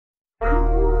Welcome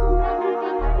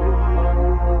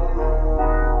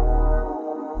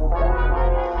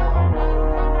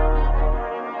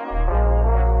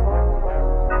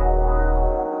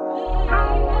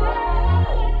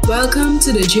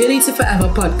to the Journey to Forever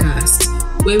podcast,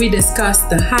 where we discuss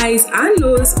the highs and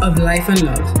lows of life and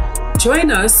love. Join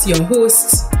us, your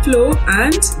hosts, Flo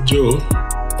and Joe,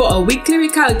 for a weekly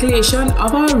recalculation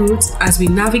of our roots as we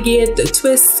navigate the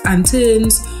twists and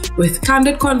turns with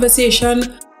candid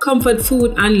conversation, comfort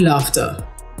food, and laughter.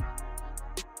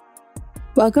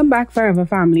 Welcome back, Forever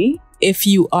family. If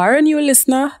you are a new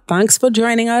listener, thanks for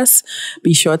joining us.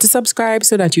 Be sure to subscribe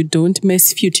so that you don't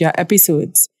miss future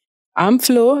episodes. I'm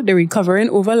Flo, the recovering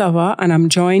overlover, and I'm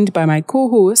joined by my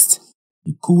co-host,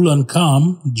 the cool and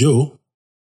calm Joe.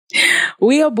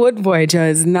 We are both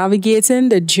voyagers navigating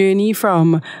the journey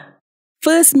from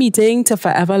first meeting to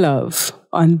forever love.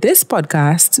 On this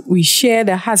podcast, we share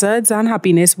the hazards and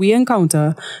happiness we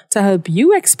encounter to help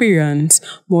you experience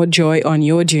more joy on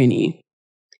your journey.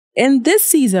 In this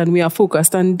season, we are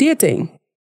focused on dating.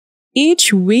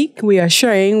 Each week, we are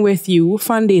sharing with you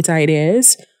fun date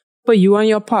ideas for you and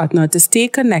your partner to stay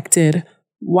connected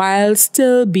while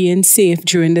still being safe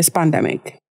during this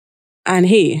pandemic. And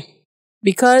hey,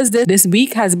 because this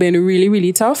week has been really,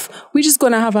 really tough, we're just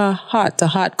going to have a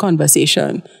heart-to-heart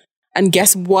conversation. And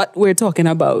guess what we're talking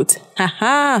about?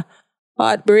 Haha,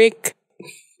 heartbreak.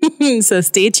 So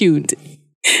stay tuned.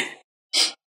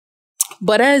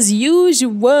 But as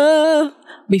usual,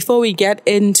 before we get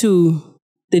into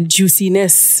the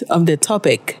juiciness of the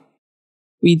topic,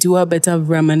 we do a bit of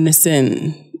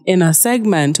reminiscing in a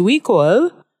segment we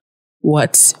call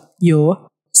What's Your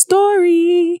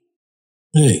Story?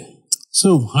 Hey,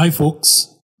 so hi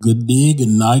folks. Good day, good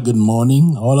night, good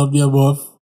morning, all of the above.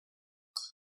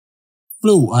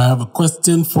 Flo, I have a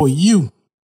question for you.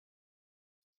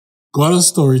 Got a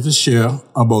story to share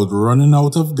about running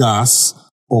out of gas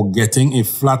or getting a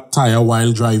flat tire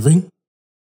while driving?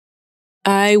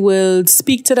 I will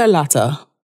speak to the latter.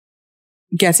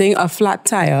 Getting a flat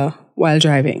tire while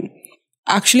driving.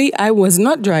 Actually, I was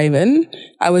not driving.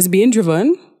 I was being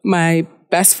driven. My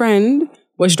best friend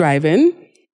was driving.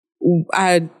 I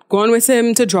had gone with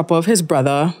him to drop off his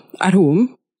brother at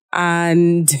home.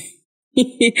 And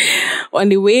on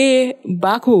the way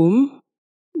back home,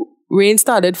 rain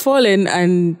started falling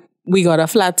and we got a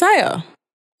flat tire.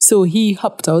 So he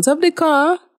hopped out of the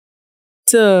car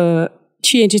to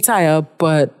change the tire,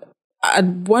 but at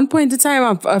one point in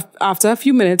time, after a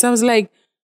few minutes, I was like,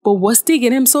 but what's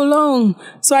taking him so long?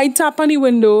 So I tap on the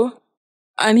window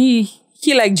and he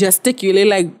like gesticulated,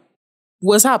 like,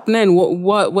 what's happening?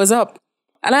 What's up?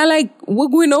 And I like,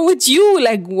 what's going on with you?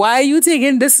 Like, why are you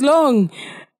taking this long?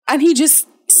 And he just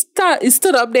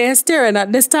stood up there staring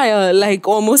at this tire, like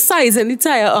almost sizing the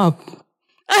tire up.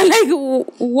 I'm like,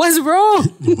 what's wrong?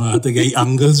 You have to get your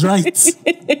angles right.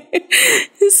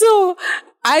 So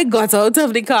I got out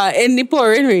of the car in the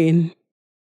pouring rain.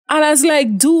 And I was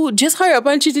like, dude, just hurry up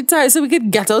and change the tire so we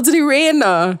could get out of the rain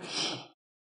now.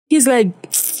 He's like,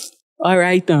 all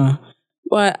right now.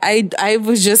 But I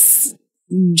was just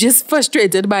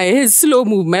frustrated by his slow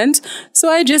movement. So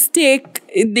I just take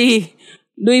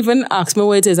don't even ask me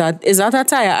what it is. Is that a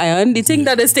tire iron? The thing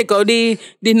that they stick out the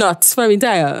nuts from the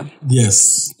tire?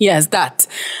 Yes. Yes, that.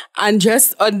 And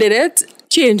just undid it.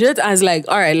 Change it. I was like,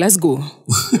 all right, let's go.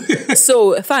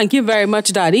 So thank you very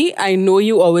much, Daddy. I know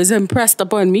you always impressed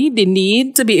upon me the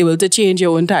need to be able to change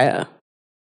your own tire.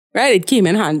 Right? It came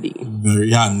in handy.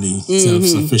 Very handy. Mm-hmm.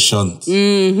 Self-sufficient.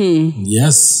 Mm-hmm.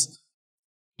 Yes.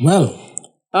 Well.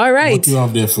 All right. What do you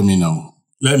have there for me now?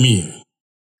 Let me hear.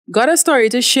 Got a story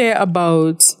to share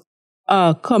about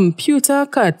a computer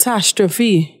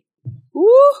catastrophe.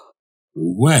 Woo!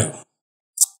 Well,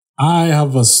 I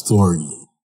have a story.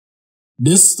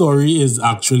 This story is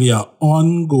actually an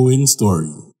ongoing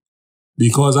story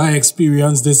because I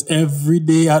experience this every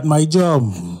day at my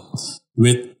job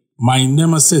with my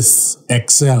nemesis,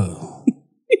 Excel.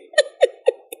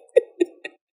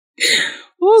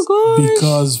 Oh, God.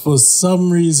 Because for some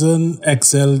reason,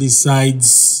 Excel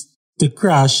decides to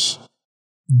crash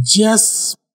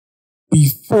just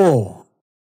before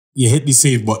you hit the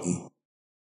save button.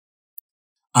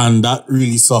 And that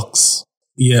really sucks.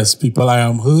 Yes, people, I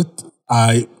am hurt.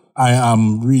 I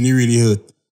am really, really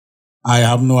hurt. I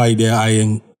have no idea.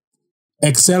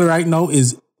 Excel right now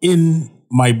is in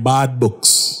my bad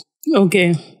books.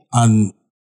 Okay. And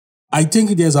I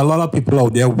think there's a lot of people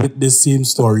out there with the same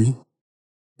story.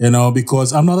 You know,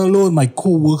 because I'm not alone. My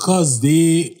co-workers,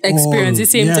 they experience the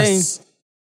same thing.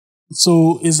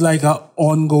 So it's like an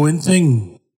ongoing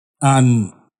thing.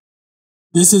 And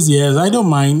this is, yes, I don't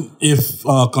mind if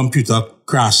a computer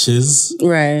crashes.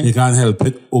 Right. You can't help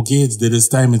it. Okay, it's this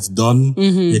time, it's done.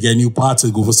 You get new parts,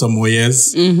 it go for some more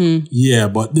years. Yeah,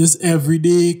 but this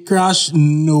everyday crash,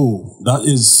 no, that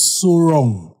is so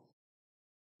wrong.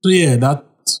 So yeah, that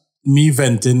me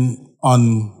venting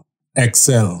on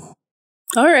Excel.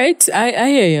 All right. I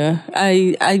hear you.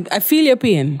 I feel your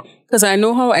pain. Because I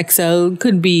know how Excel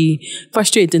could be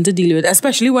frustrating to deal with,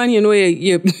 especially when, you know,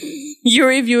 you're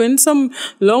reviewing some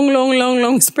long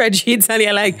spreadsheets and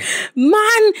you're like,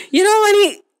 man, you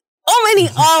know how many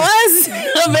hours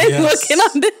I've been working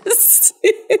on this?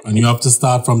 And you have to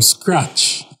start from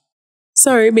scratch.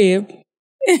 Sorry, babe.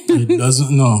 It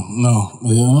doesn't, no.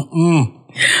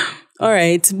 All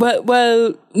right. But,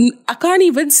 well, I can't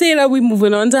even say that we're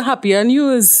moving on to happier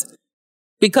news.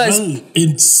 Because... Well,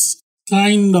 it's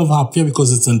kind of happier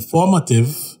because it's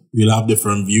informative. We'll have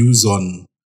different views on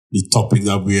the topic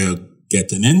that we're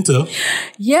getting into.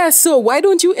 Yeah, so why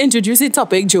don't you introduce the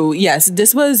topic, Joe? Yes,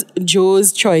 this was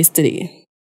Joe's choice today.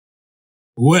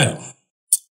 Well,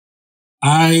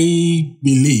 I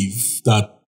believe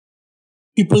that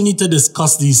people need to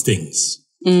discuss these things.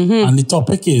 And the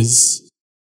topic is,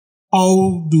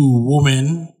 how do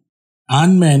women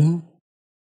and men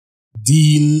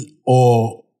deal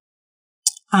or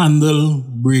handle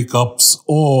breakups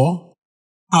or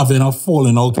having a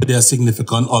falling out with their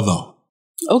significant other?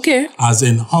 Okay. As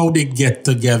in how they get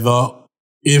together,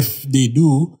 if they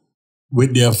do,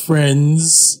 with their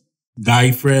friends,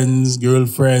 guy friends,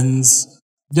 girlfriends,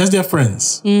 just their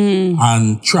friends,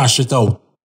 and trash it out.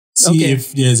 See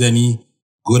if there's any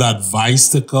good advice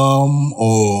to come,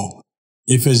 or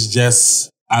if it's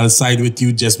just, I'll side with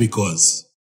you just because.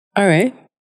 All right.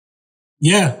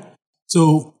 Yeah.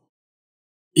 So,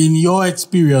 in your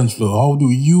experience, Flo, how do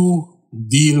you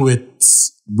deal with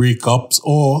breakups,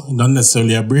 or not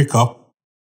necessarily a breakup,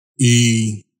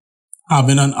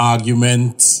 having an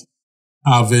argument,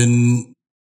 having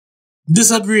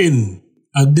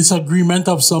a disagreement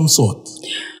of some sort?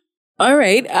 All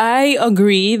right. I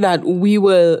agree that we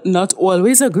will not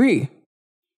always agree.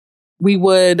 We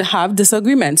would have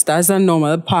disagreements. That's a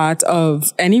normal part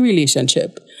of any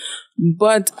relationship.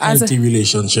 But healthy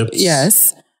relationships.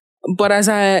 Yes. But as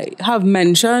I have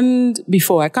mentioned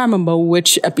before, I can't remember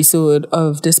which episode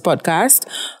of this podcast,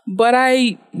 but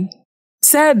I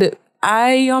said I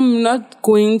am not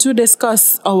going to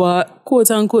discuss our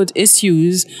quote unquote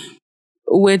issues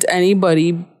with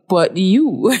anybody but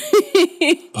you.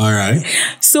 All right.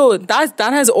 So that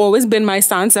has always been my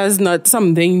stance. That's not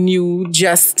something new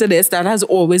just to this. That has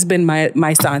always been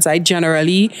my stance. I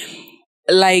generally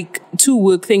like to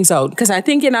work things out, because I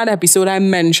think in that episode I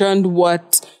mentioned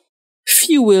what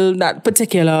fueled that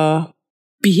particular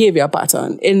behavior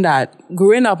pattern. In that,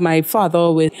 growing up, my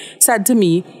father said to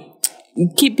me,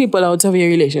 keep people out of your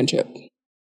relationship.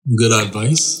 Good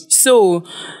advice. So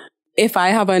if I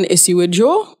have an issue with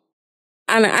Joe,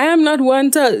 and I am not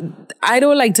I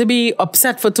don't like to be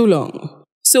upset for too long.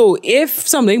 So if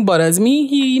something bothers me,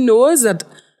 he knows that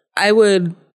I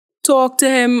would talk to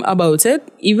him about it,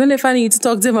 even if I need to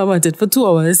talk to him about it for 2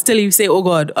 hours till he say, oh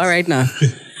God, all right now.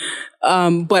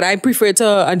 But I prefer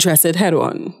to address it head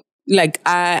on. Like,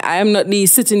 I am not the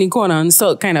sit in the corner and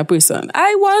sulk kind of person.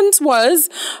 I once was,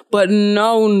 but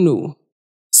now no.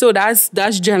 So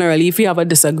that's generally if you have a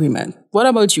disagreement. What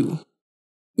about you?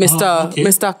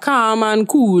 Mr. Calm and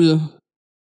Cool.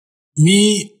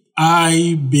 Me,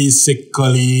 I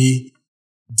basically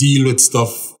deal with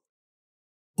stuff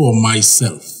for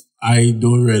myself. I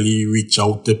don't really reach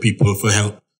out to people for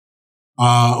help.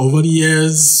 Over the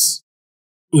years,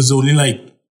 it was only like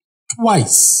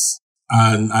twice,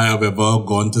 and I have ever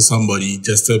gone to somebody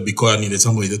because I needed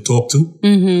somebody to talk to.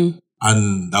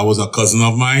 And that was a cousin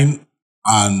of mine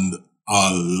and a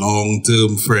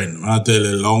long-term friend. When I tell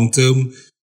you long-term,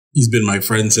 he's been my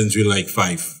friend since we were like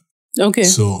 5. Okay.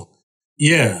 So,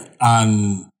 yeah.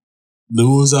 And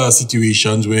those are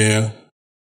situations where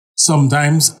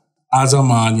sometimes as a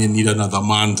man, you need another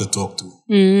man to talk to.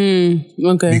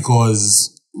 Okay.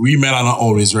 Because we men are not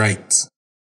always right.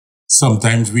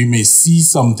 Sometimes we may see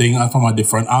something from a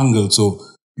different angle. So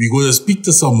we go to speak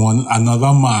to someone,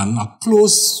 another man, a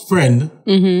close friend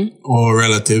or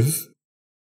relative,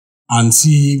 and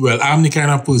see, well, I'm the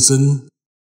kind of person,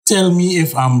 tell me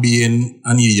if I'm being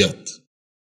an idiot.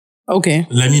 Okay.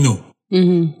 Let me know.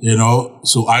 You know,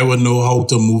 so I would know how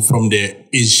to move from there.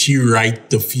 Is she right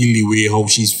to feel the way how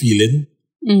she's feeling?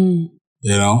 You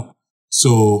know?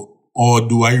 So, or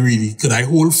could I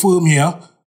hold firm here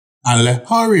and let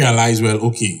her realize, well,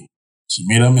 okay, she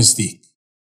made a mistake,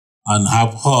 and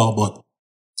have her, but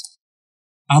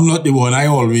I'm not the one. I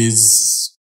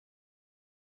always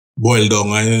boil down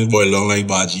like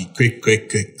Baji.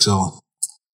 Quick. So,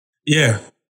 Yeah.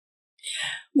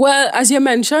 Well, as you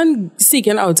mentioned,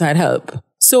 seeking outside help.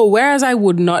 So whereas I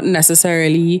would not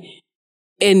necessarily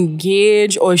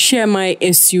engage or share my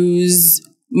issues,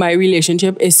 my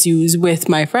relationship issues with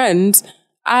my friends,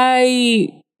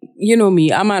 you know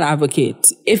me, I'm an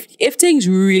advocate. If things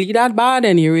really that bad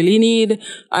and you really need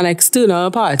an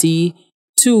external party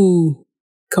to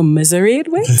commiserate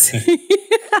with,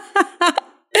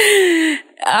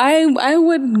 I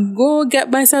would go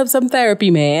get myself some therapy,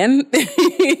 man.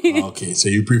 Okay, so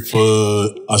you prefer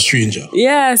a stranger?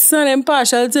 Yes, an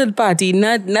impartial third party,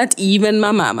 not even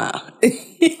my mama.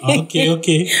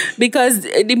 Okay. Because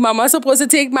the mama's supposed to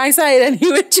take my side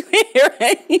anyway,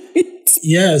 right?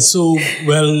 Yeah, so,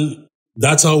 well,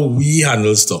 that's how we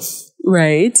handle stuff.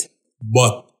 Right.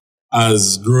 But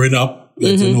as growing up,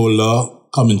 getting older,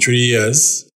 coming 3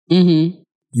 years, you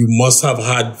must have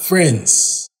had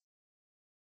friends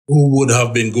who would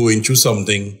have been going through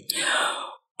something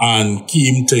and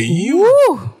came to you.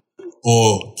 Woo!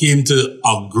 Or came to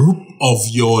a group of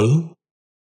y'all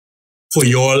for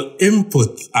y'all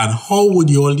input, and how would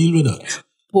y'all deal with that?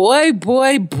 Boy.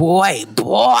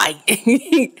 Right.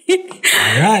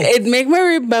 It make me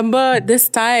remember this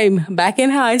time back in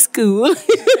high school.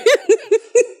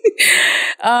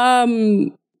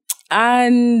 And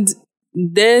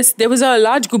there was a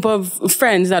large group of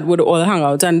friends that would all hang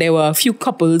out, and there were a few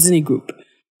couples in the group.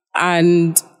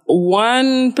 And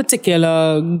one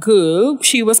particular girl,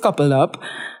 she was coupled up.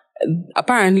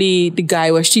 Apparently, the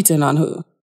guy was cheating on her.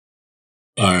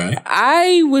 All right.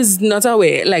 I was not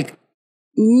aware. Like,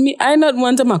 I not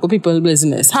want to muck up people's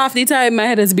business. Half the time, my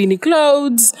head has been in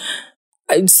clouds.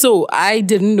 So I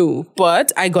didn't know.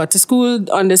 But I got to school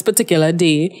on this particular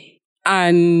day,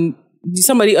 and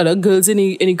some of the other girls in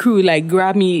the crew like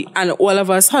grabbed me, and all of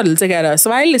us huddled together.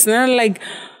 So I listened and like,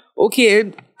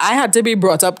 okay, I had to be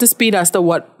brought up to speed as to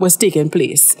what was taking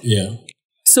place. Yeah.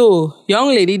 So, young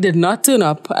lady did not turn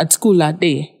up at school that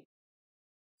day.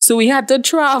 So we had to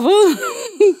travel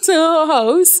to her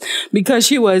house because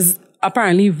she was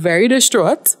apparently very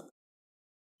distraught.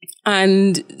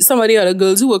 And some of the other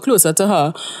girls who were closer to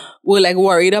her were like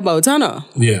worried about Hannah.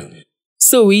 Yeah.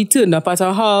 So we turned up at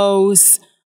her house,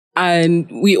 and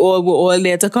we all were all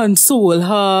there to console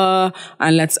her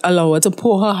and let's allow her to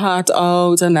pour her heart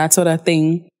out and that sort of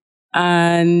thing.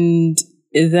 And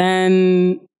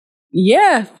then,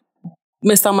 yeah,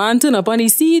 Mr. Man turned up on the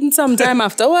scene sometime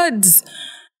afterwards.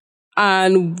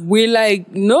 And we're like,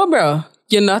 no, bro,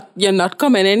 you're not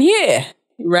coming in here,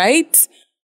 right?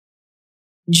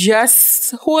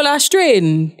 Just hold her straight.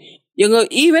 You know,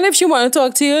 even if she want to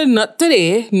talk to you, not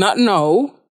today, not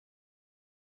now.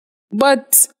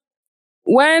 But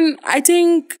when I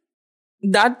think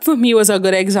that for me was a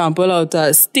good example of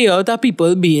to stay out of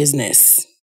people's business.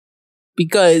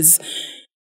 Because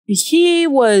he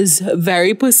was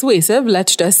very persuasive,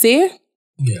 let's just say.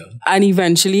 Yeah. And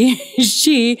eventually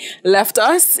she left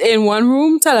us in one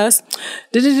room, tell us,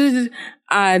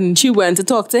 and she went to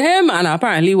talk to him, and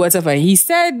apparently whatever he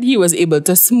said, he was able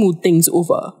to smooth things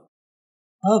over.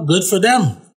 Oh, good for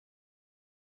them.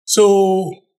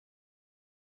 So,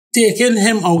 taking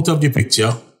him out of the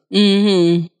picture,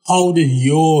 how did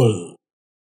y'all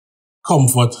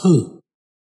comfort her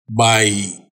by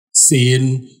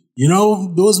saying, you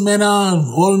know,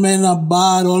 all men are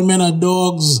bad, all men are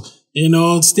dogs, you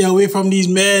know, stay away from these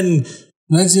men.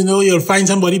 Let's, you know, you'll find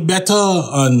somebody better.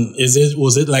 And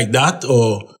was it like that?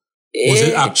 Or was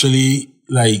it actually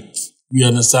like, we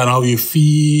understand how you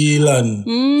feel and,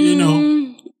 you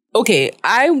know? Okay,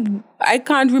 I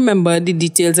can't remember the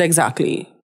details exactly.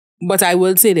 But I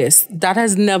will say this, that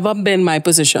has never been my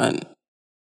position.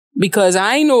 Because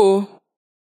I know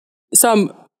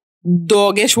some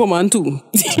doggish woman too.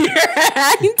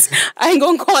 Right? I ain't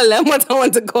gonna call them what I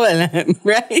want to call them,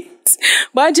 right?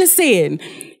 But I'm just saying.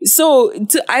 So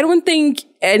I don't think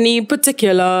any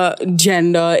particular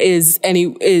gender is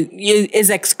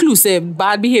exclusive.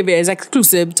 Bad behavior is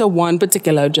exclusive to one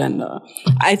particular gender.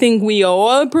 I think we are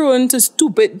all prone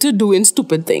to doing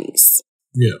stupid things.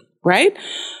 Yeah. Right?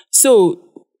 So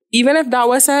even if that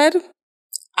was said,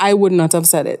 I would not have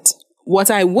said it.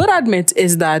 What I would admit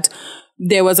is that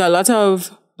there was a lot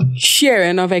of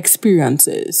sharing of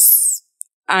experiences.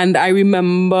 And I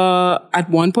remember at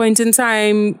one point in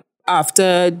time,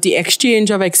 after the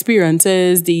exchange of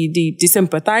experiences, the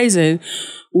sympathizing,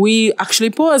 we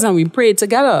actually paused and we prayed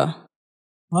together.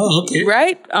 Oh, okay.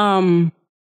 Right?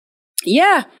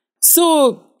 Yeah.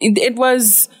 So it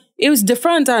was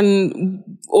different, and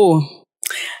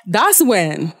that's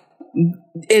when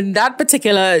in that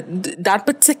particular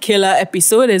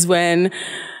episode is when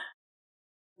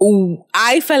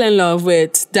I fell in love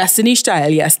with Destiny's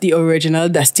Child. Yes, the original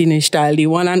Destiny's Child, the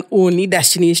one and only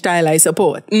Destiny's Child I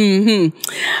support. The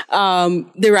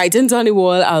Writings on the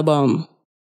Wall album.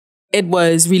 It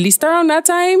was released around that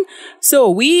time. So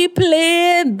we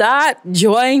played that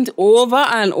joint over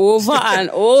and over and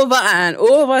over and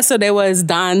over. So there was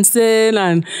dancing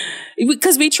and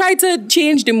because we tried to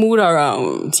change the mood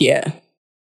around. Yeah.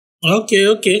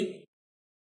 Okay.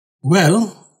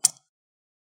 Well,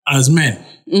 as men,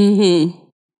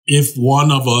 if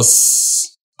one of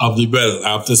us I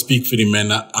have to speak for the men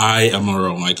that I am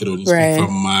around. I could only speak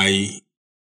from my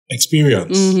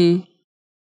experience.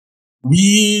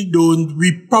 We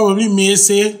probably may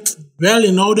say, well,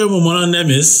 the woman on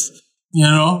them is,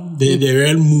 they're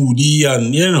real moody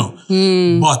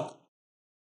and, but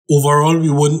overall,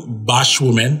 we wouldn't bash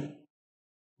women.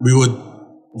 We would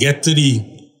get to the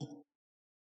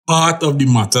heart of the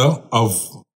matter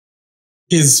of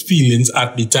his feelings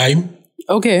at the time.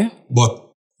 Okay.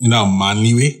 But in a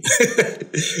manly way.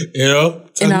 In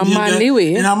a manly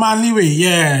way? In a manly way,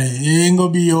 yeah. It ain't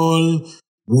gonna be all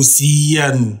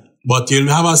wussy but you'll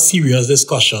have a serious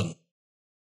discussion.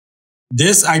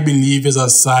 This, I believe, is a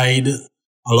side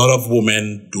a lot of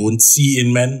women don't see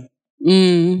in men.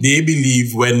 They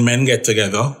believe when men get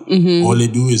together, all they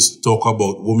do is talk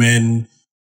about women,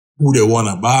 who they want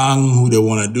to bang, who they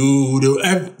want to do,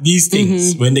 these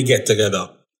things when they get together.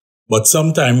 But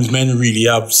sometimes men really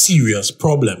have serious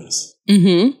problems.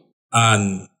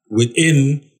 And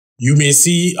within, you may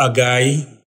see a guy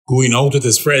going out with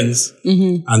his friends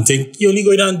and think, he only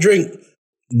going out and drink.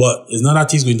 But it's not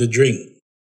that he's going to drink.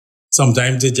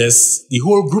 Sometimes the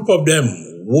whole group of them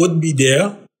would be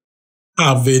there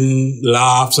having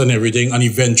laughs and everything. And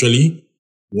eventually,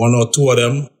 one or two of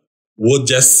them would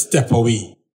just step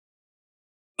away.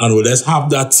 And we'll just have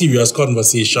that serious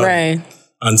conversation. Right.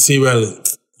 And say, well,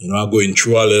 I'm going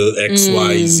through a little X,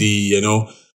 Y, Z,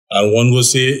 And one will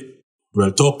say,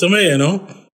 well, talk to me,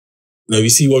 Let me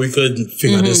see what we could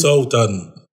figure this out.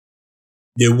 And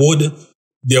there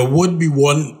would be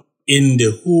one in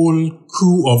the whole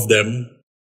crew of them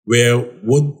where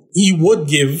he would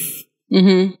give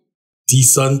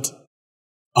decent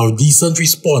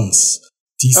response,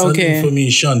 decent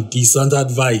information, decent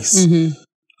advice.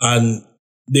 And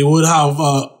they would have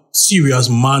a serious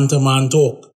man-to-man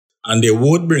talk. And they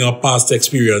would bring up past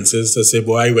experiences to say,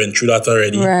 boy, I went through that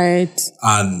already. Right.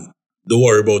 And don't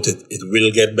worry about it. It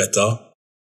will get better.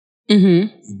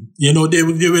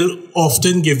 They will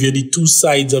often give you the two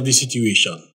sides of the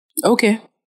situation. Okay.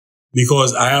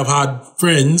 Because I have had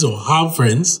friends or have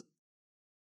friends,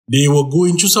 they were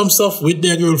going through some stuff with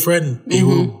their girlfriend. They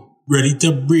were ready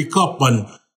to break up and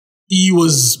he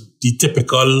was the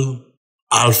typical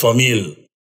alpha male.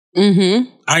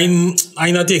 I'm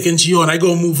not taking she on. I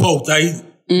go move out. Let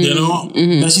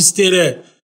she stay there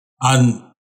and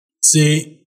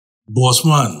say, boss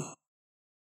man,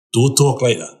 don't talk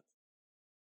like that.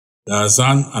 You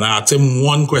understand? And I asked him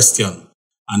one question,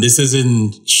 and this is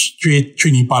in straight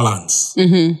Trini parlance.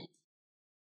 You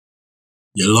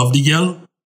love the girl?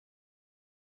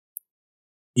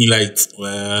 He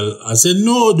well, I said,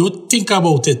 no, don't think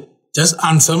about it. Just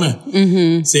answer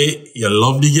me. Say, you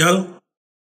love the girl?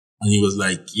 And he was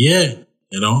like, yeah,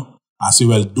 I said,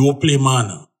 well, don't play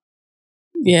man.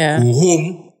 Yeah. Go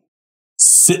home,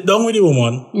 sit down with the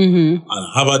woman, and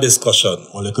have a discussion,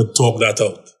 or they could talk that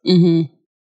out.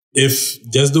 If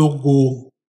just don't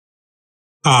go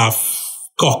half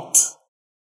cocked.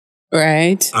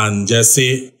 Right. And just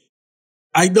say,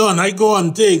 I go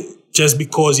and think, just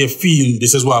because you feel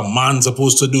this is what a man's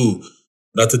supposed to do,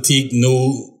 not to take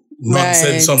no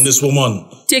nonsense from this woman.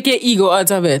 Take your ego out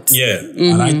of it. Yeah.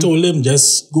 And I told him,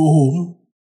 just go home,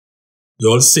 you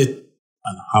all sit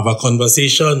and have a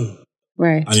conversation.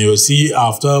 Right. And you'll see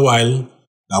after a while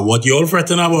that what you all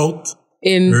fretting about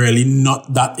really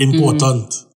not that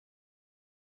important.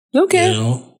 Okay.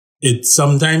 It's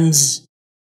sometimes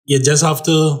you just have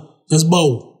to just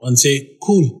bow and say,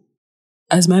 cool.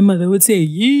 As my mother would say,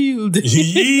 yield.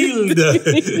 Yield.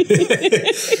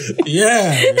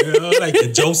 Yeah. Like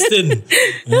a jousting.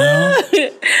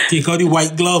 Take out the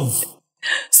white glove.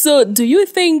 So do you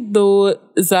think though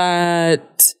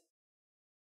that,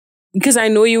 because I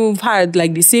know you've had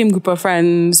the same group of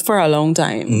friends for a long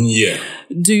time. Yeah.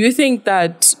 Do you think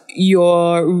that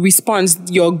your response,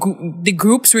 the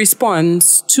group's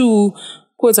response to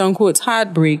quote unquote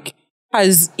heartbreak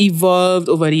has evolved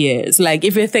over the years?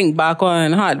 If you think back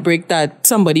on heartbreak that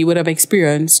somebody would have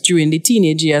experienced during the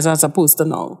teenage years as opposed to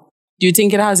now, do you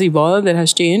think it has evolved? It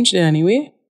has changed in any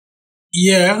way?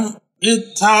 Yeah,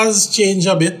 it has changed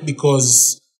a bit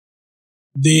because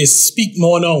they speak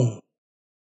more now.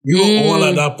 We were all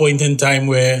at that point in time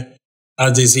where,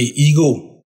 as they say,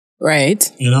 ego.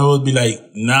 Right. You know, it would be like,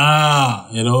 nah,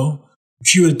 you know,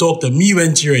 she will talk to me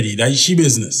when she ready. That's she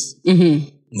business.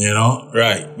 You know,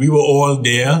 right. We were all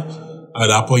there at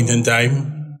that point in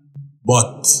time.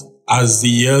 But as the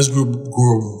years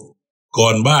grew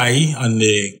gone by and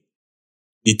the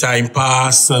time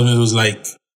passed, and it was like,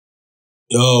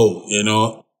 yo, you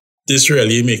know, this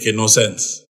really making no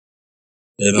sense.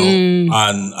 You know,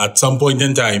 and at some point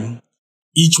in time,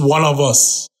 each one of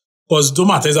us, because don't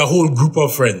matter, it's a whole group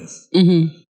of friends.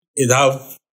 It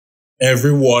have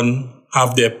everyone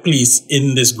have their place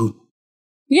in this group.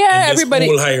 Yeah, in this everybody.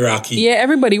 whole hierarchy. Yeah,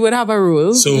 everybody would have a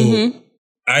rule. So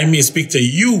I may speak to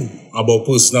you about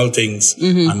personal things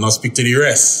and not speak to the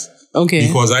rest. Okay.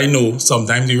 Because I know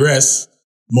sometimes the rest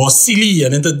more silly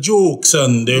and into jokes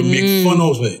and they make fun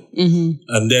of it.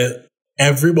 And then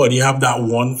everybody have that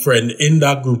one friend in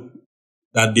that group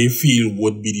that they feel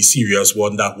would be the serious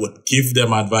one that would give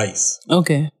them advice.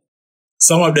 Okay.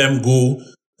 Some of them go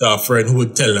to a friend who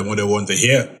would tell them what they want to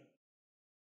hear.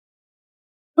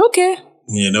 Okay.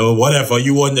 You know, whatever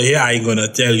you want to hear, I ain't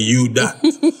gonna tell you that.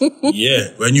 Yeah,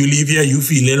 when you leave here, you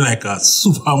feeling like a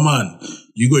Superman.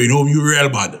 You going home, you real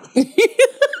bad.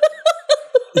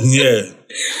 Yeah.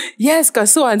 Yes,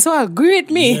 because so and so agree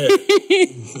with me.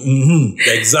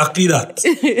 Yeah. Exactly that.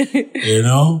 You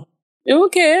know?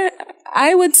 Okay.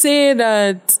 I would say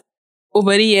that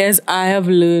over the years, I have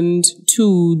learned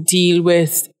to deal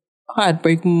with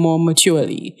heartbreak more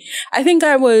maturely. I think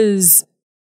I was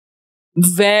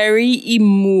very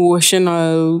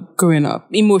emotional growing up.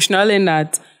 Emotional in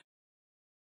that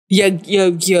you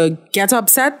get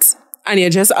upset and you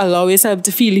just allow yourself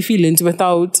to feel the feelings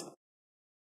without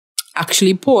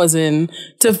actually pausing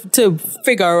to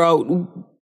figure out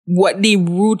what the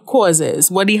root cause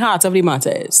is, what the heart of the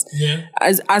matter is. Yeah.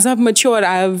 As I've matured,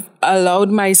 I've allowed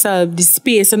myself the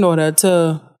space in order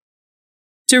to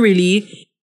really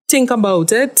think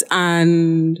about it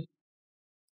and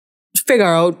figure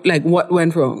out like what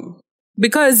went wrong.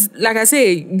 Because like I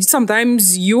say,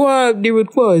 sometimes you are the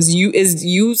root cause.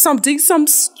 Some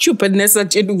stupidness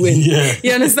that you're doing. Yeah.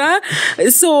 You understand?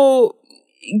 So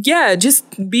yeah,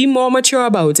 just be more mature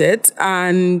about it.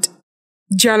 And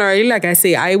generally, like I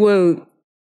say, I will,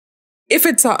 if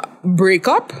it's a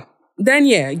breakup, then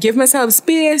yeah, give myself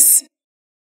space.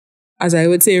 As I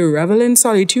would say, revel in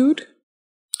solitude.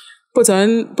 Put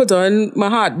on my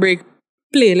heartbreak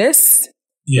playlist.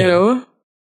 Yeah. You know,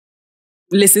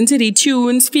 listen to the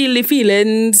tunes, feel the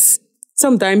feelings,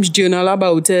 sometimes journal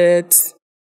about it,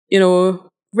 you know,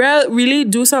 really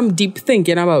do some deep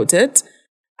thinking about it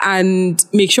and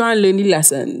make sure and learn the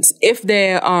lessons. If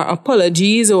there are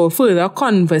apologies or further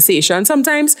conversation,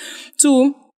 sometimes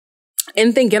too,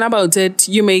 in thinking about it,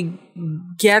 you may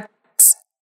get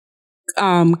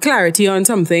clarity on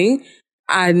something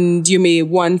and you may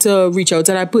want to reach out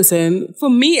to that person. For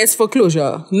me, it's for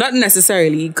closure, not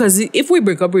necessarily, because if we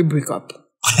break up, we break up.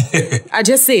 I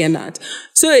just saying that.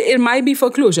 So it might be for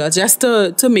closure, just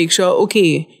to make sure,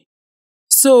 okay,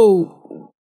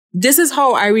 so this is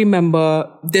how I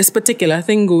remember this particular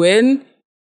thing going.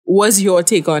 What's your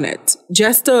take on it?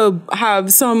 Just to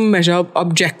have some measure of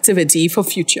objectivity for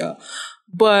future.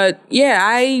 But yeah,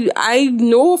 I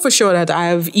know for sure that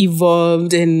I've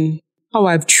evolved in how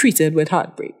I've treated with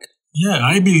heartbreak. Yeah,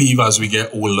 I believe as we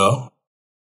get older,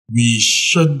 we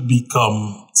should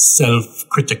become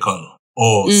self-critical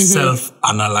or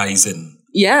self-analyzing.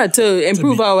 Yeah, to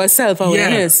improve our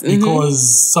self-awareness. Yeah,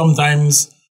 because sometimes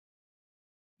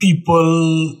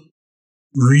people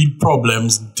read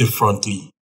problems differently.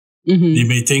 They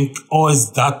may think, oh,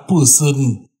 it's that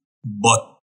person,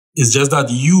 but it's just that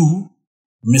you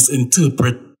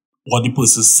misinterpret what the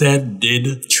person said,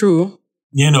 did. True.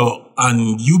 You know,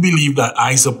 and you believe that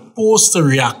I supposed to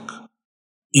react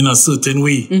in a certain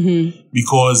way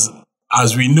because,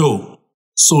 as we know,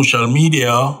 social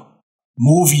media,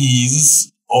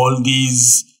 movies, all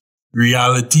these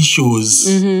reality shows,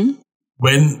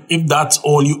 if that's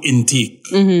all you intake,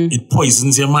 it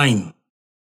poisons your mind.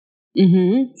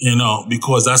 You know,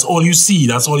 because that's all you see,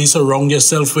 that's all you surround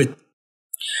yourself with.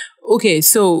 Okay,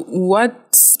 so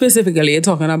what specifically are you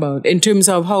talking about in terms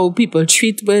of how people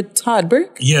treat with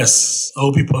heartbreak? Yes,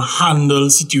 how people handle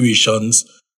situations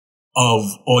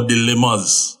or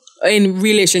dilemmas. In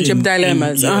relationship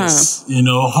dilemmas. Yes, you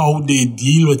know, how they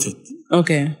deal with it.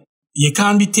 Okay. You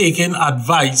can't be taking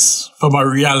advice from a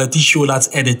reality show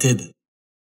that's edited.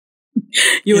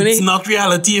 It's not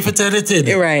reality if it's edited.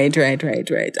 Right.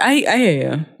 I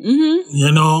hear you.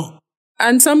 You know?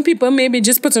 And some people maybe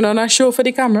just putting on a show for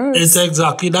the cameras. It's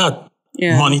exactly that.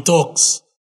 Yeah. Money talks.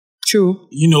 True.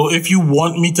 You know, if you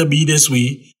want me to be this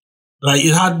way, like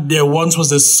there once was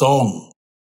this song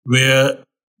where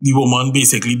the woman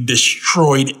basically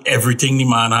destroyed everything the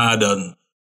man had done.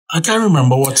 I can't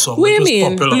remember what song. What do you it was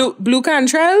mean? popular. Blue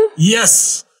Cantrell?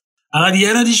 Yes. And at the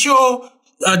end of the show,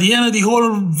 at the end of the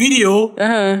whole video,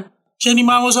 Jenny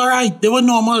Man was alright. They were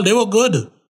normal. They were good.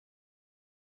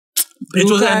 It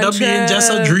was end up being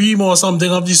just a dream or something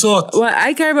of the sort. Well,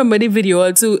 I can't remember the video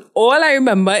too. All I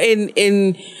remember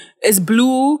in is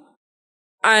Blue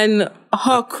and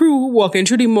her crew walking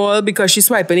through the mall because she's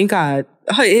swiping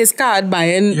his card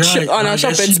buying on a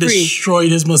shopping she spree.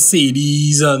 Destroyed his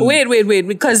Mercedes. And Wait,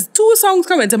 because two songs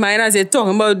come into mind as you're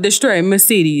talking about destroying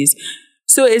Mercedes.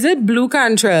 So is it Blue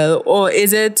Cantrell or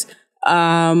is it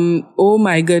oh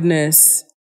my goodness.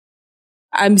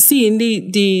 I'm seeing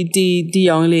the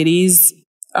young ladies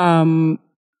well,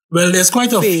 there's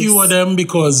quite a few of them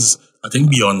because I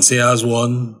think Beyonce has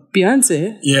one.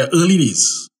 Beyonce? Yeah, early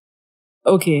days.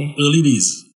 Okay. Early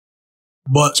days.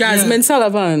 But Jasmine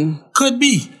Sullivan. Could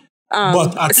be.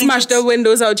 But I think smash the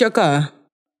windows out your car.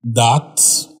 I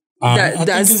think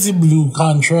it's the Blue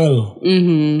Cantrell.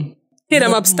 Mm-hmm. Hit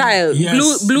 'em up style.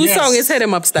 Yes, Blue song is hit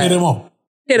 'em up style. Hit 'em up.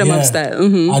 Hit 'em up style.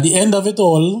 Mm-hmm. At the end of it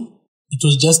all, it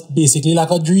was just basically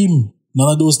like a dream.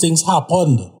 None of those things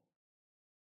happened.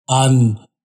 And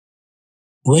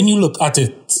when you look at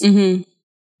it,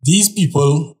 these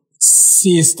people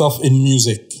say stuff in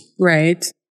music. Right.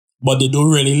 But they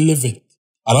don't really live it.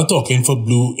 I'm not talking for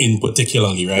Blue in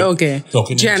particularly, right? Okay.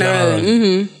 Talking general. in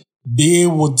general. They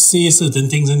would say certain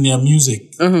things in their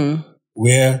music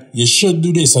where you should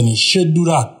do this and you should do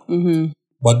that.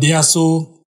 But they are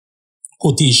so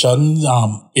quotations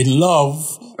in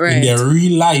love in their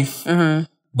real life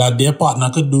that their partner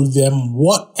could do them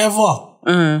whatever.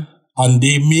 And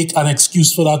they make an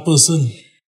excuse for that person.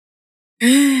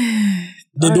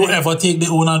 They don't ever take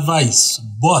their own advice.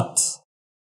 But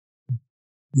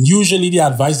usually the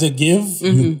advice they give,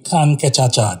 you can catch a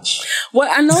charge. Well,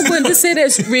 I'm not going to say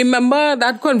this. Remember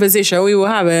that conversation we were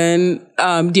having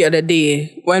the other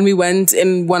day when we went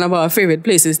in one of our favorite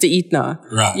places to eat now?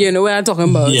 Right. You know what I'm talking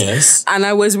about? Yes. And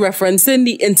I was referencing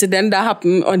the incident that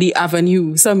happened on the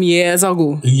Avenue some years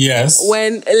ago. Yes.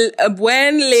 When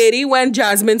lady went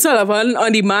Jasmine Sullivan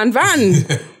on the man van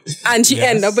and she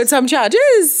ended up with some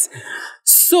charges.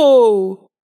 So,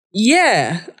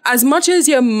 yeah, as much as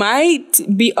you might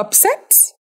be upset,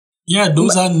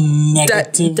 those are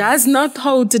negative. That's not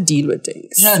how to deal with things.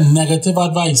 Yeah, negative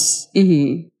advice.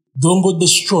 Don't go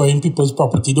destroying people's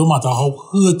property, no matter how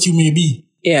hurt you may be.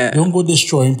 Yeah. Don't go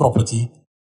destroying property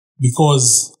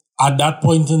because at that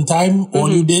point in time, all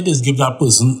you did is give that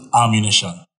person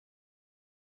ammunition.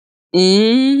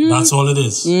 That's all it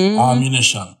is.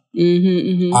 Ammunition.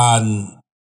 And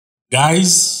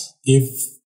guys, if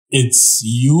it's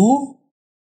you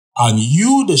and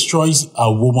you destroys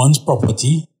a woman's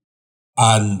property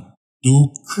and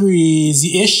do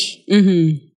crazy-ish,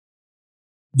 the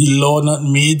law not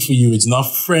made for you. It's not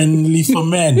friendly for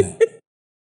men.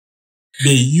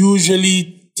 They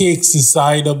usually takes the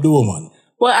side of the woman.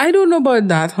 Well, I don't know about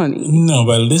that, honey. No,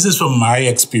 well, this is from my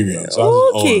experience.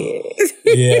 Okay.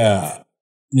 Yeah.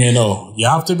 You know, you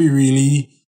have to be really...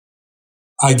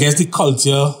 I guess the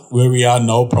culture where we are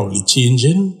now probably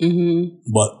changing.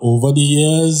 But over the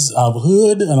years, I've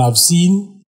heard and I've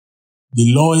seen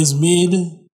the law is made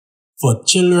for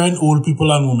children, old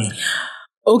people, and women.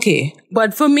 Okay.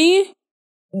 But for me,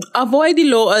 avoid the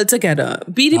law altogether.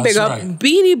 Be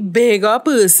the bigger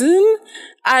person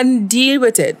and deal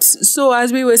with it. So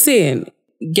as we were saying,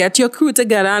 get your crew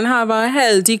together and have a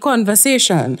healthy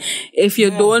conversation. If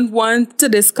you don't want to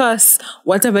discuss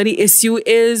whatever the issue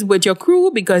is with your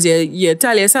crew because you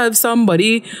tell yourself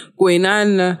somebody going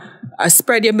and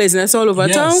spread your business all over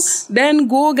town, then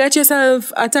go get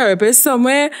yourself a therapist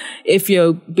somewhere. If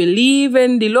you believe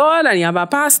in the Lord and you have a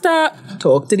pastor,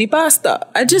 talk to the pastor.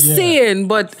 I'm just saying,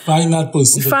 but find that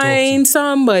person. Find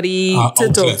somebody to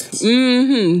talk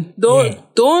to.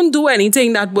 Don't do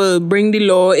anything that will bring the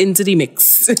law into the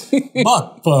mix.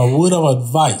 But for a word of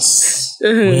advice,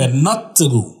 where not to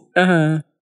go.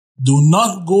 Do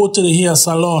not go to the hair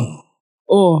salon.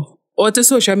 Or to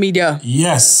social media.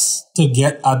 Yes, to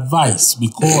get advice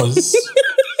because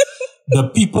the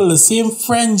people, the same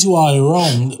friends you are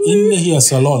around in the hair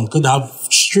salon could have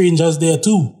strangers there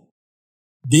too.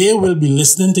 They will be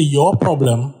listening to your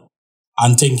problem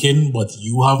and thinking, but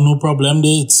you have no problem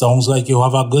there. It sounds like you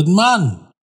have a good man.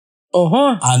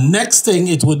 And next thing,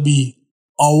 it would be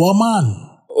our man.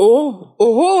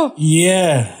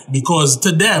 Yeah, because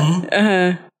to them,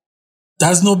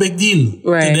 that's no big deal.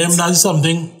 Right. To them, that's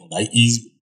something like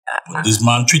easy. But this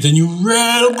man treating you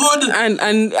real good.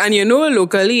 And you know,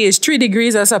 locally it's 3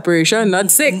 degrees of separation,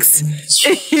 not 6.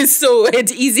 So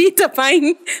it's easy to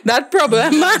find that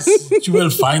problem, man. You will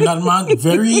find that man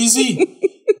very easy.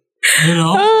 You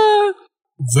know?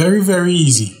 Very, very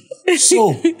easy.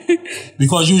 So,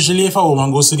 because usually if a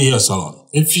woman goes to the hair salon,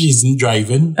 if she isn't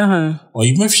driving, or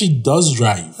even if she does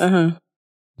drive,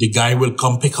 the guy will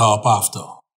come pick her up after.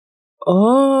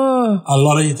 Oh. A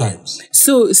lot of the times.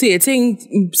 So you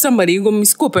think somebody going to be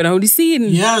scoping out the scene?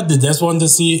 Yeah, they just want to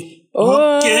see,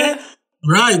 okay,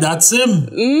 right, that's him.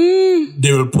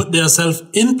 They will put themselves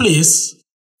in place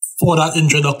for that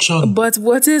introduction. But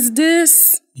what is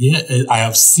this? Yeah, I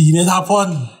have seen it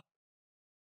happen.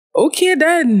 Okay,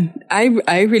 then.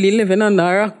 I really live in a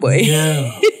rock, boy.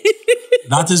 Yeah.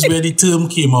 That is where the term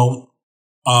came out.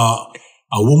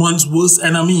 A woman's worst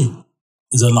enemy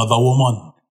is another woman.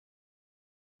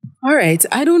 All right.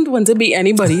 I don't want to be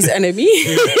anybody's enemy.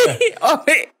 All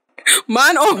right.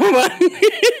 Man or woman.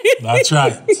 That's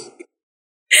right.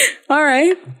 All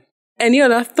right. Any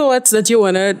other thoughts that you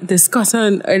want to discuss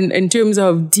in terms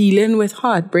of dealing with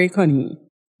heartbreak, honey?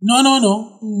 No.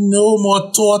 No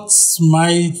more thoughts.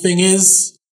 My thing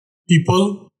is,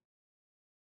 people,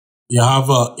 you have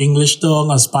an English tongue,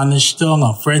 a Spanish tongue,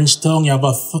 a French tongue, you have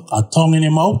a tongue in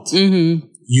your mouth.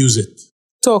 Use it.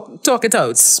 Talk it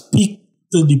out. Speak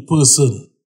to the person.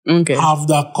 Okay. Have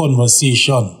that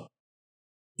conversation.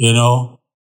 You know,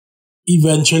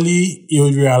 eventually you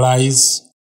will realize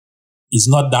it's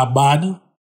not that bad,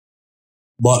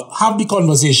 but have the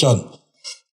conversation.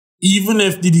 Even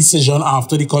if the decision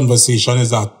after the conversation is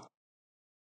that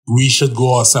we should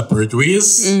go our separate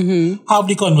ways, have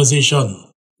the conversation.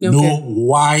 Okay. Know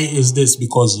why is this?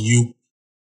 Because you,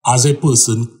 as a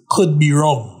person, could be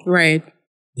wrong. Right.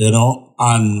 You know,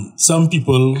 and some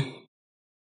people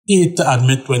hate to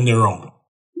admit when they're wrong.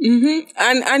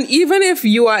 And even if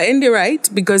you are in the right,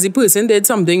 because the person did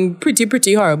something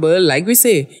pretty horrible, like we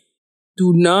say,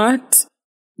 do not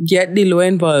get the law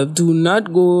involved. Do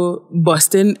not go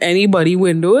busting anybody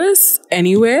windows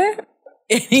anywhere,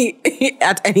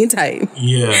 at any time.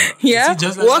 Yeah. Yeah. See,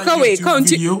 just like walk away.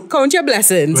 Count your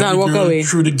blessings and walk away.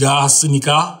 Through the gas in the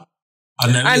car.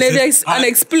 And then and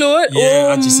explode.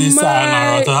 Yeah, and she says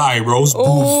sayonara to her eyebrows.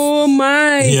 Oh Boof.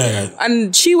 my. Yeah.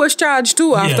 And she was charged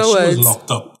too afterwards. Yeah, she was locked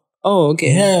up. Oh,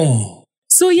 okay. Yeah.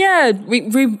 So yeah,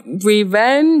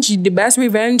 revenge, the best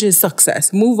revenge is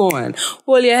success. Move on.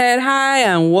 Hold your head high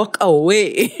and walk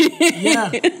away. Yeah.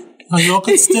 And you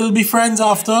could still be friends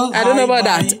after. I don't know about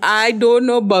that. I don't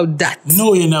know about that.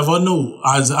 No, you never know.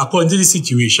 As according to the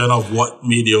situation of what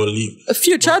made you leave. A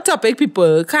future topic,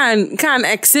 people. Can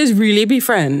exes really be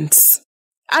friends?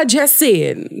 I just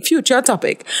saying. Future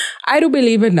topic. I don't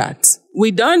believe in that.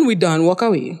 We done. Walk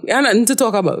away. We have nothing to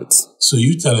talk about. So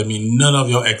you telling me none of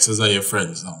your exes are your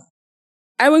friends now?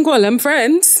 I wouldn't call them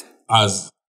friends.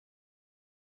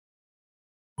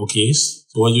 Okay,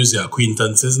 so what you say,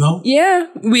 acquaintances now? Yeah,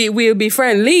 we'll be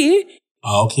friendly.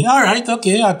 Okay, all right,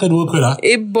 okay, I could work with that.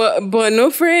 But no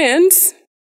friends.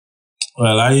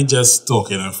 Well, I ain't just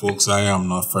talking, folks. I am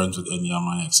not friends with any of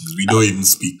my exes. We don't even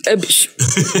speak.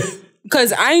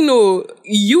 Because I know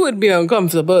you would be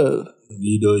uncomfortable.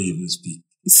 We don't even speak.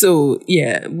 So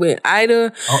yeah, but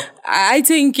I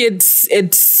think it's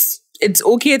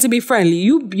okay to be friendly.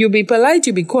 You be polite,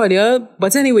 you be cordial.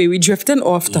 But anyway, we're drifting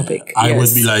off topic. I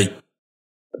would be like,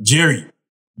 Jerry,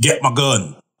 get my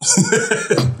gun.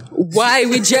 Why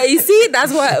we you see?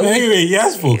 That's what. Anyway,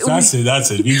 yes, folks. That's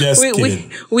it. We just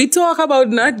kidding. We talk about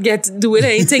not doing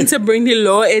anything to bring the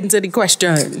law into the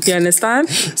question. You understand?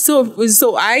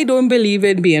 So I don't believe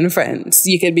in being friends.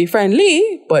 You can be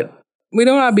friendly, but we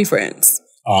don't have to be friends.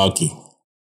 Okay.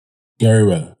 Very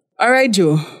well. All right,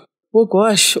 Joe. Oh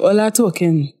gosh, all that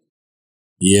talking.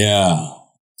 Yeah.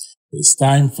 It's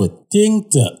time for thing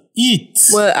to eat.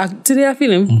 Well, today I'm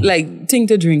feeling like thing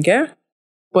to drink, yeah?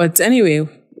 But anyway,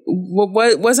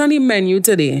 what's on the menu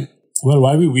today? Well,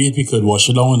 while we wait, we could wash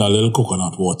it down with a little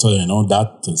coconut water, you know,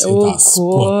 that is gosh.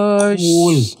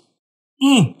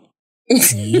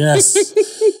 Yes.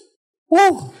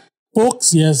 Woo.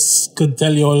 Folks, yes, could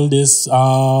tell you all this.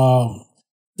 Flo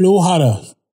had a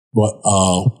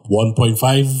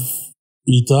 1.5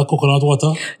 liter coconut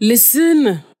water.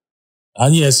 Listen.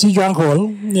 And yes, she drank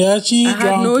all. Yeah, she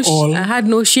drank all. I had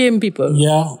no shame, people.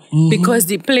 Yeah. Because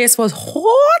the place was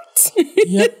hot.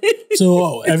 Yeah.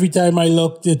 So every time I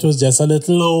looked, it was just a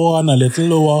little lower and a little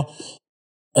lower.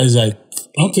 I was like,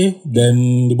 okay,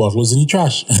 then the bottle was in the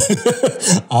trash.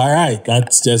 All right,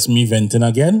 that's just me venting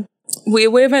again. We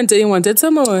were venting, you wanted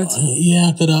some more?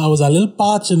 Yeah, because I was a little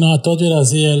parched, I thought you'd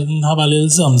have a little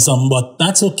something, but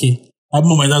that's okay. That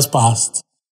moment has passed.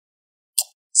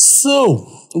 So,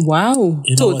 Wow.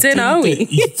 Totin, are we?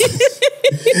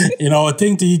 In our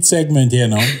thing to eat segment here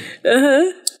now,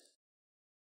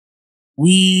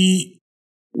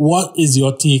 what is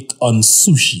your take on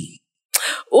sushi?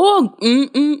 Oh,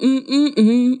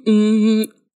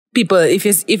 people, if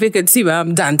you could see me,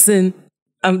 I'm dancing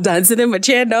in my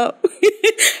chair now.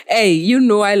 Hey, you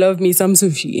know I love me some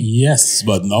sushi. Yes,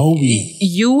 but now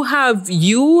you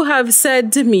have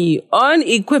said to me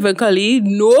unequivocally,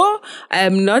 no, I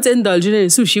am not indulging in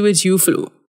sushi with you, Flo.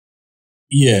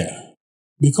 Yeah,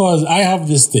 because I have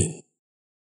this thing.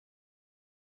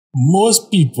 Most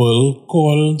people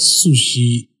call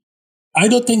sushi. I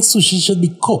don't think sushi should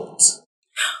be cooked.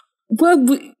 Well,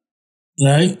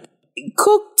 right?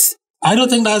 Cooked. I don't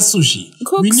think that's sushi.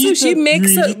 Cooked sushi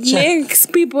makes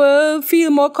people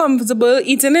feel more comfortable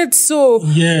eating it. So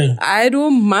yeah, I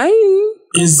don't mind.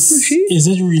 Is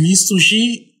it really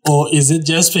sushi or is it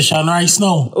just fish and rice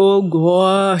now? Oh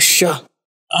gosh.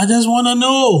 I just want to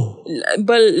know.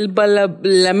 But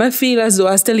let me feel as though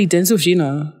I'm still eating sushi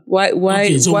now. Why?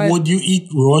 Okay, so would you eat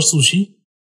raw sushi?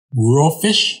 Raw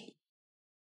fish?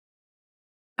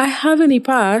 I have in the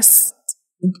past.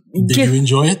 Did you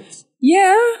enjoy it?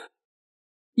 Yeah.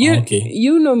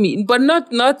 You know me, but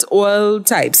not all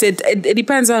types. It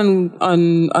depends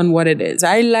on what it is.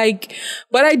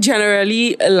 But I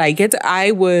generally like it.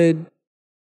 I would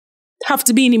have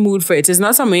to be in the mood for it. It's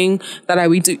not something that I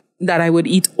would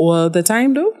eat all the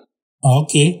time though.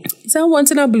 Okay. It's a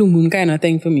once in a blue moon kind of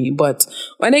thing for me. But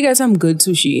when I get some good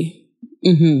sushi,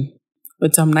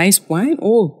 with some nice wine,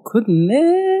 oh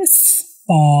goodness.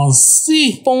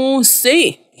 Fancy.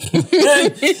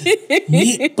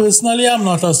 Me, personally, I'm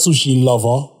not a sushi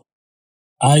lover.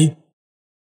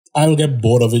 I'll get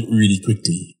bored of it really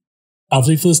quickly.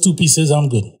 After the first 2 pieces, I'm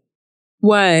good.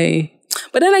 Why?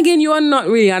 But then again, you are not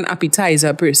really an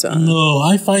appetizer person. No,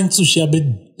 I find sushi a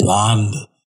bit bland.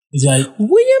 It's like,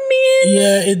 what you mean?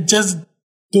 Yeah, it just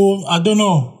I don't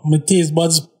know. My taste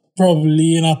buds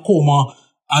probably in a coma.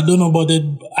 I don't know about it.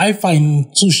 I find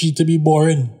sushi to be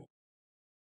boring.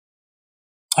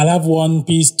 I'll have 1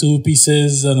 piece, 2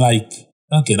 pieces, and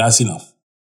okay, that's enough.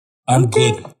 I'm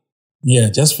good. Yeah,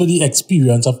 just for the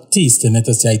experience of tasting it,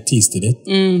 to say I tasted it.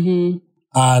 Mm-hmm.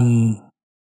 And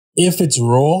if it's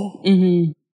raw,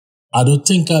 I don't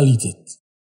think I'll eat it.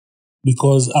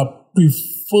 Because I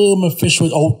prefer my fish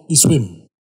without the swim.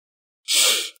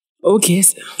 Okay.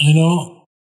 You know,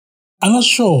 I'm not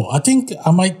sure. I think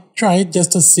I might try it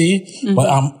just to say, but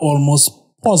I'm almost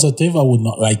positive I would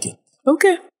not like it.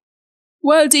 Okay.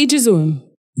 Well, to each his own.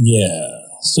 Yeah.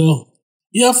 So,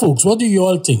 yeah, folks, what do you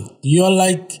all think? Do you all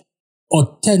like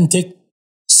authentic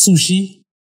sushi?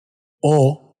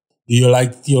 Or do you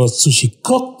like your sushi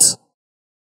cooked?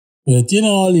 With,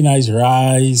 all the nice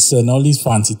rice and all these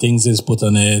fancy things is put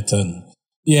on it. And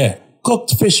yeah,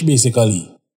 cooked fish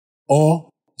basically. Or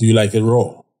do you like it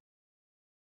raw?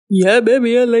 Yeah,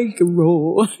 baby, I like it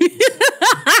raw.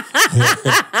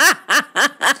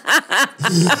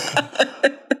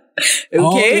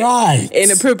 Okay. All right.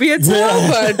 Inappropriate term,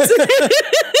 but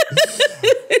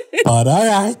but all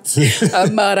right.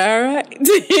 But all right.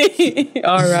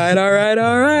 all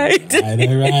right.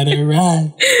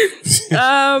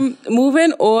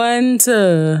 Moving on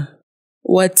to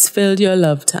what's filled your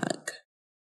love tank.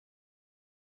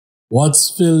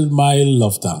 What's filled my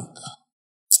love tank?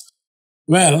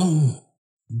 Well,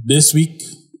 this week,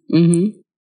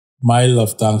 my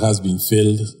love tank has been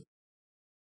filled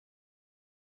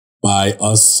by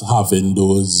us having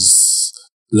those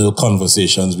little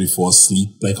conversations before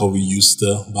sleep, like how we used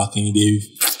to back in the day.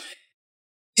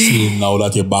 So now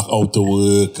that you're back out to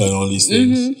work and all these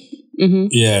things.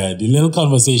 Yeah, the little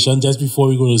conversation just before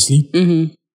we go to sleep.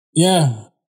 Yeah,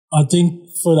 I think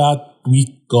for that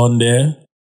week gone there,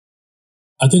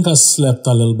 I think I slept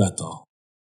a little better.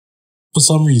 For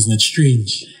some reason, it's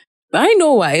strange. I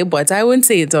know why, but I wouldn't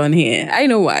say it on here. I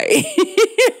know why.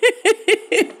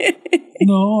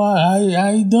 No,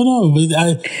 I don't know. But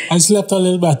I slept a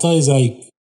little better. It's like,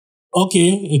 okay,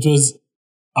 it was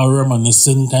a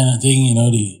reminiscent kind of thing,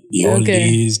 the old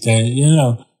days,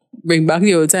 Bring back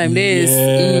the old time days.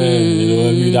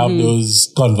 Yeah, we'd have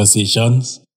those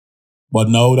conversations. But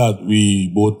now that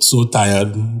we both so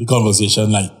tired, the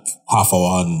conversation like half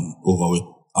hour and over with.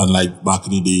 Unlike back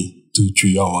in the day,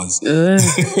 2-3 hours.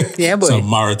 Yeah, boy. Some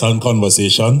marathon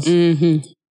conversations.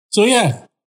 So yeah.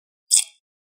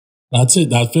 That's it.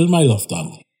 That filled my love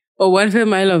tank. Oh, what filled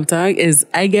my love tank is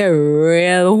I get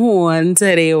real horn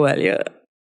today, well, yeah.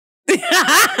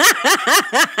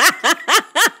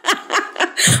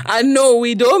 I know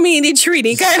we don't mean it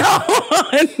treating kind of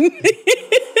horn.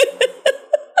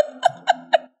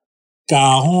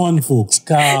 Cajon, folks.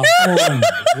 Cajon.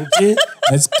 Okay?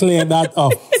 Let's clear that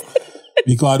up.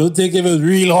 Because I don't think it was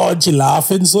real hard. She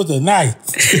laughing so tonight.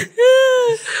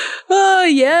 Oh,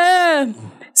 yeah.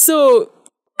 So,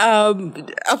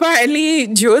 apparently,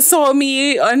 Joe saw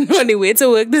me on the way to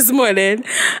work this morning.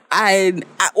 And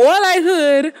all I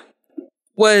heard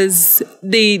was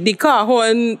the car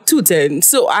horn tooting.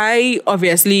 So I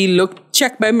obviously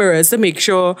checked my mirrors to make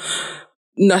sure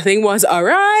nothing was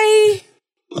awry.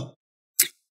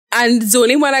 And it's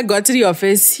only when I got to the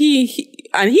office, he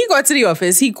got to the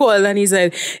office, he called and he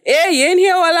said, "Hey, you in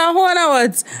here while I horn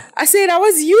out?" I said, "That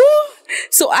was you?"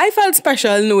 So I felt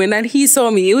special knowing that he saw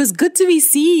me. It was good to be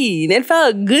seen. It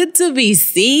felt good to be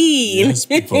seen. Yes,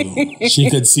 people. She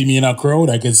could see me in a crowd.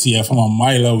 I could see her from a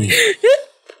mile away.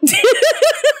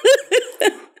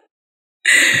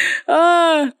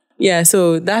 Yeah,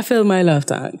 so that filled my love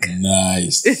tank.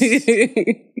 Nice.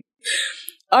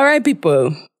 All right,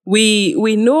 people.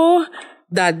 We know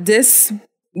that this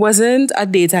wasn't a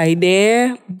date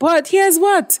idea, but here's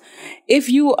what. If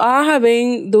you are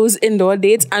having those indoor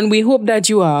dates, and we hope that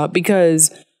you are, because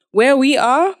where we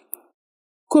are,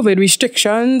 COVID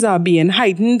restrictions are being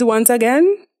heightened once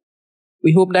again.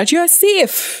 We hope that you are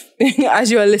safe as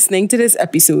you are listening to this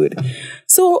episode.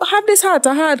 So have this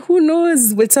heart-to-heart, who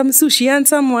knows, with some sushi and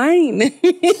some wine.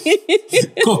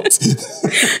 Cooked.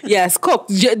 Yes,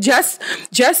 cooked. Just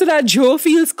so that Joe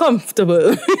feels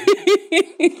comfortable.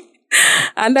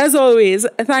 And as always,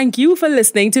 thank you for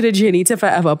listening to the Journey to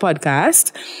Forever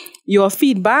podcast. Your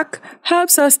feedback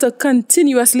helps us to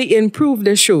continuously improve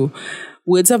the show.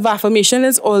 Words of affirmation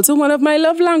is also one of my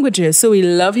love languages, so we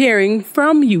love hearing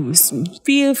from you.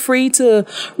 Feel free to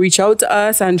reach out to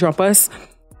us and drop us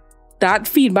that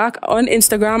feedback on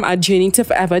Instagram at Journey to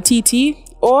Forever TT,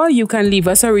 or you can leave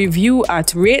us a review at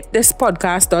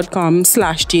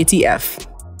ratethispodcast.com/JTF.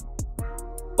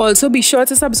 Also, be sure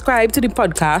to subscribe to the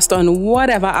podcast on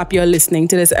whatever app you're listening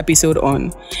to this episode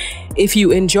on. If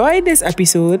you enjoyed this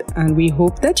episode, and we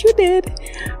hope that you did,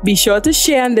 be sure to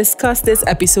share and discuss this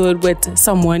episode with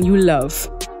someone you love.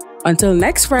 Until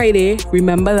next Friday,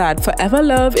 remember that forever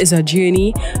love is a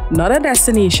journey, not a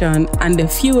destination, and the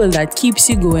fuel that keeps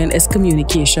you going is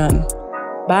communication.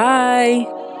 Bye.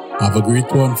 Have a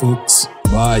great one, folks.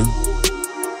 Bye.